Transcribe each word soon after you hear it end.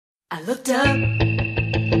I looked up,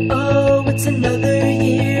 oh, it's another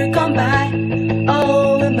year gone by.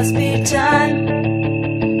 Oh, it must be time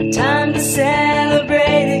to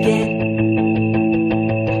celebrate again.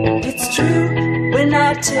 And it's true when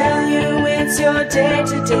I tell you it's your day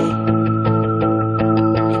today.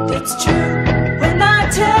 And it's true when I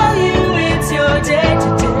tell you it's your day.